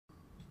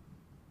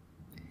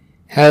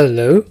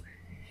Hello!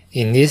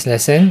 In this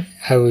lesson,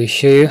 I will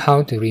show you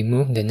how to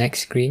remove the Nag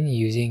screen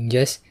using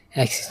just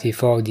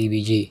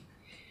x64dbg.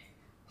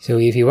 So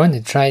if you want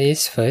to try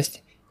this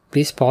first,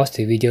 please pause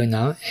the video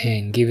now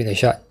and give it a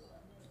shot.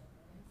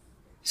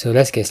 So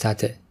let's get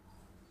started.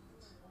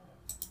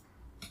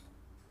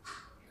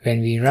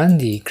 When we run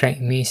the Crack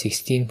Me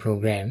 16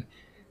 program,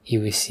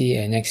 you will see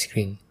a Nag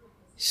screen.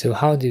 So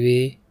how do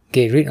we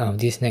get rid of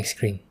this Nag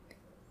screen?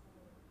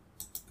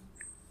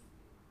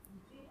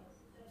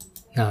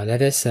 Now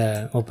let us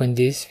open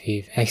this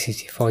with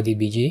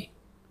x64dbg,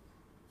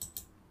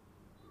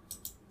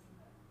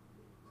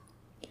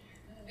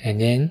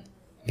 and then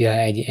we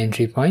are at the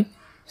entry point,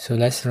 so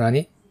let's run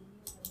it,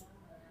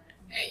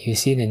 and you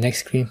see the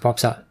next screen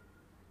pops up.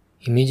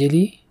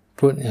 Immediately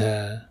put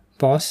a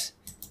pause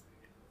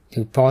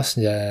to pause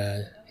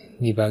the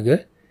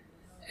debugger,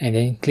 and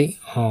then click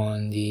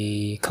on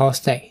the call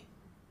stack,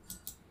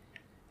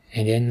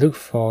 and then look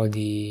for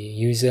the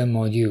user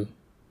module,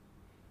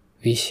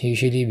 which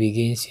usually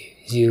begins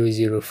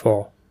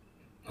 004.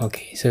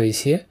 Okay, so it's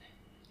here,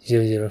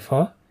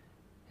 004.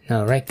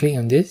 Now right click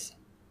on this,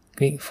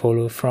 click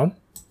follow from,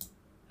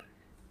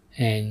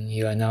 and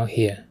you are now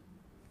here.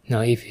 Now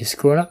if you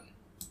scroll up,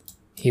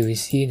 you will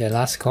see the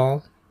last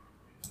call,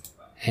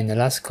 and the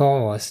last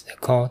call was the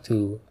call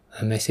to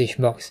a message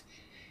box.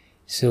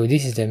 So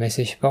this is the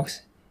message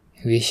box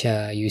which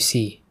you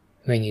see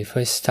when you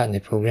first start the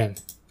program.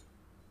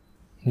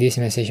 This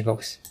message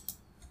box.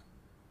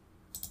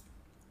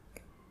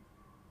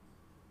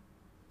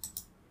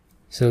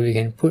 So we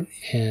can put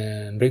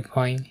a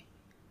breakpoint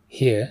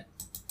here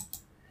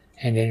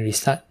and then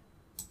restart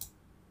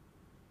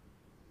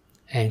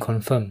and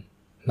confirm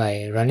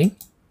by running,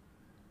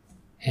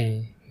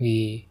 and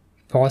we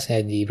pause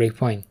at the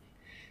breakpoint.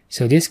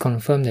 So this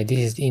confirms that this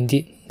is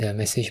indeed the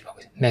message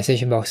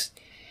box,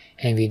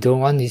 and we don't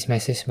want this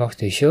message box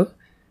to show,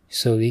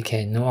 so we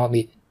can no op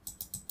it.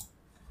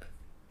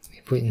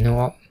 We put no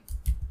op,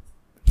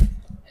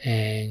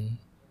 and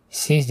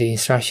since the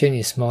instruction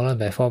is smaller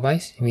by 4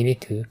 bytes, we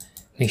need to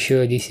make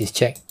sure this is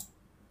checked.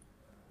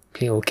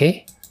 Click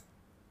OK,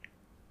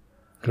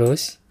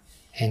 close,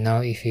 and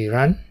now if we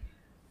run,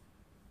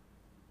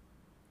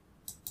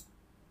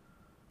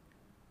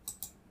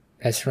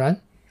 let's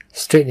run,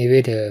 straight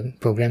away the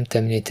program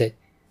terminated.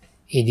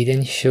 It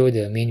didn't show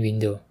the main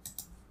window.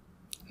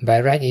 By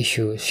right it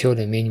should show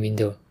the main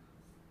window.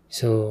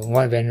 So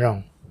what went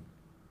wrong?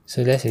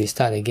 So let's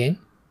restart again,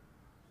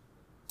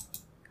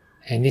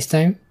 and this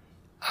time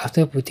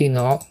after putting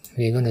no op,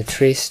 we're going to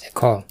trace the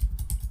call.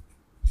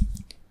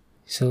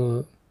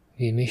 So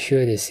we make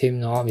sure the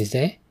same no op is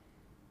there,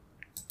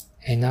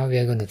 and now we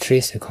are going to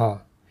trace the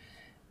call.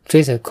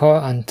 Trace the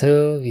call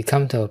until we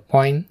come to a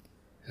point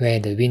where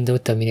the window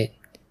terminates.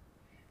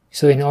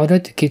 So in order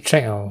to keep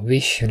track of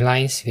which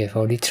lines we have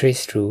already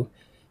traced through,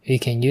 we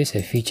can use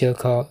a feature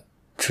called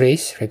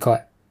trace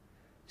record.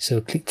 So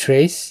click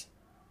trace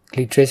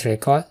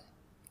record,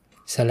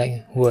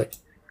 select word.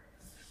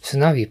 So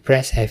now we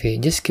press F8,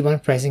 just keep on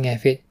pressing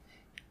F8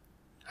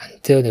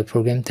 until the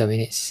program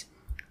terminates.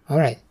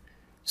 Alright,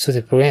 so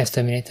the program has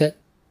terminated.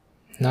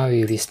 Now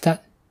we restart,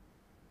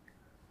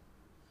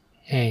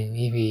 and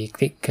if we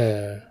click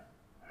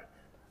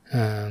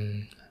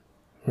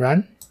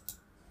run,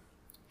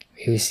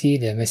 we will see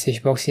the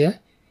message box here.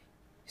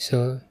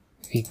 So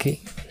we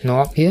click no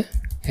op here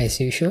as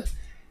usual,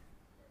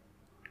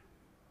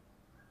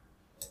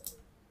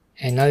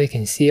 and now you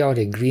can see all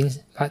the green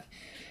part.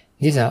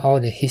 These are all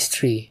the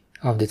history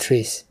of the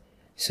trace.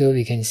 So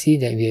we can see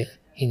that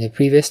in the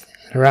previous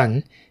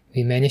run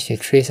we managed to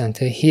trace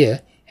until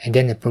here, and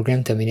then the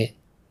program terminated.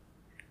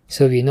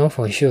 So we know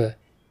for sure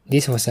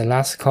this was the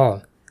last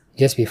call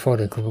just before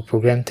the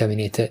program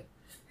terminated.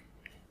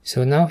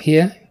 So now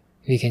here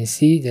we can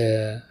see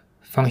the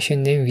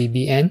function name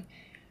VBN.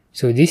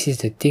 So this is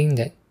the thing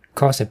that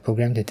caused the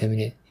program to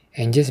terminate,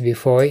 and just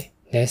before it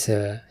there's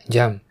a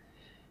jump.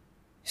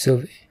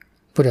 So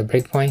put a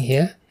breakpoint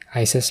here.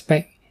 I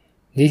suspect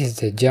this is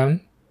the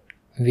jump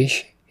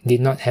which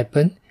did not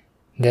happen.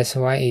 That's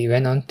why it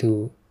went on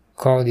to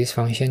call this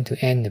function to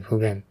end the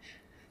program.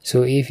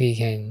 So if we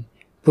can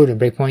put a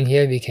breakpoint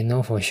here, we can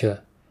know for sure.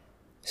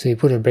 So we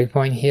put a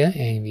breakpoint here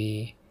and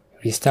we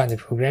restart the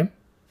program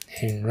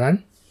and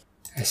run.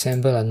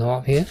 Assemble a no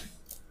op here.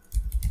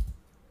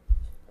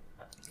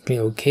 Click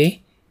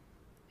OK,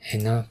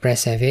 and now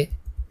press F8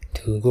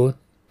 to go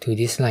to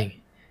this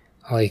line,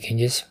 or you can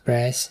just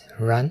press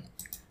run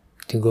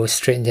to go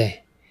straight there.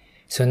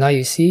 So now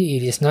you see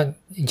it is not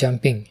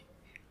jumping,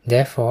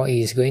 therefore it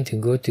is going to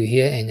go to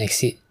here and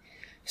exit.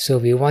 So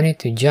we want it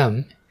to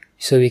jump,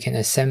 so we can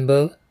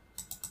assemble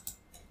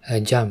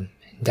a jump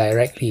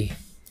directly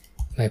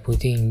by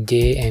putting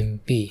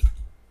JMP,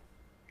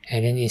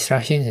 and then the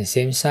instructions the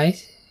same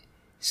size,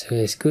 so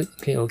that's good.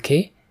 Click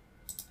OK,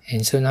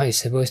 and so now it's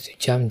supposed to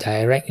jump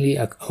directly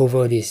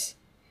over this.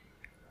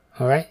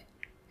 Alright,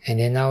 and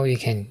then now we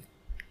can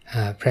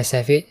press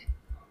F8.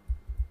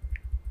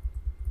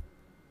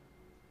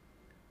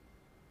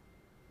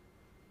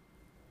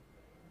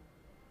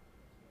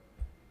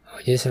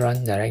 Or just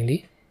run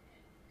directly,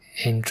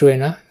 and true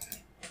enough,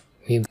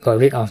 we got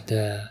rid of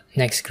the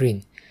nag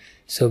screen.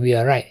 So we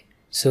are right.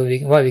 So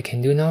what we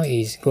can do now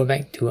is go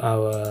back to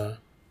our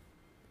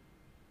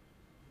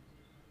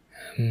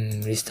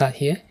restart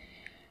here,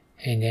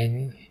 and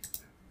then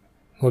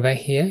go back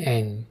here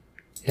and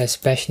let's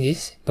patch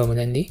this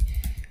permanently.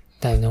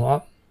 Type no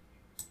op,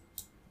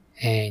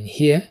 and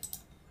here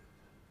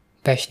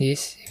patch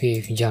this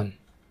with jump.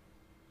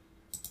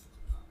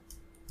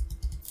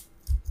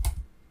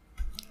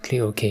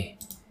 Click OK.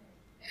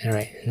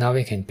 Alright, now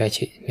we can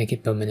patch it, make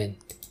it permanent.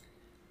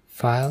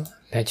 File,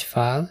 patch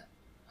file,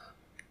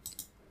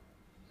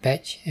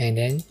 patch, and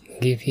then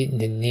give it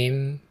the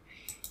name,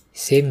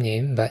 same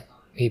name, but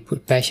we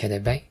put patch at the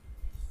back.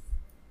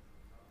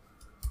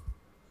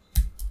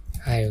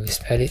 I will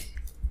spell it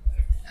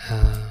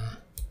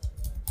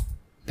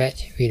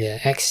patch with the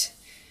X,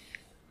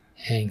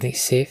 and click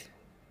save.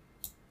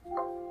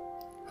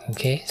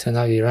 Okay, so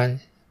now we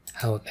run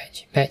our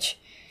patch.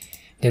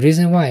 The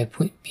reason why I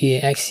put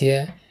PAX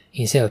here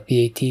instead of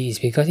PAT is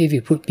because if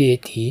you put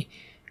PAT,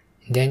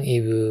 then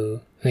it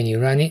will, when you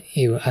run it,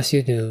 it will ask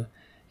you to,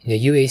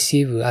 the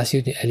UAC will ask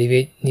you to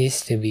elevate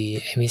this to be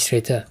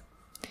administrator.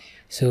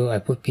 So I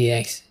put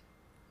PAX.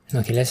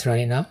 Okay, let's run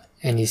it now,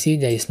 and you see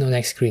there is no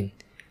nag screen.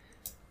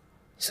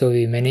 So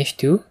we managed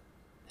to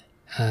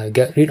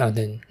get rid of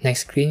the nag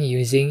screen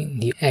using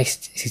the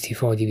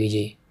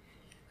x64dbg.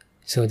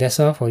 So that's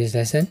all for this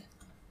lesson.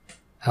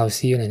 I'll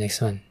see you in the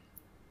next one.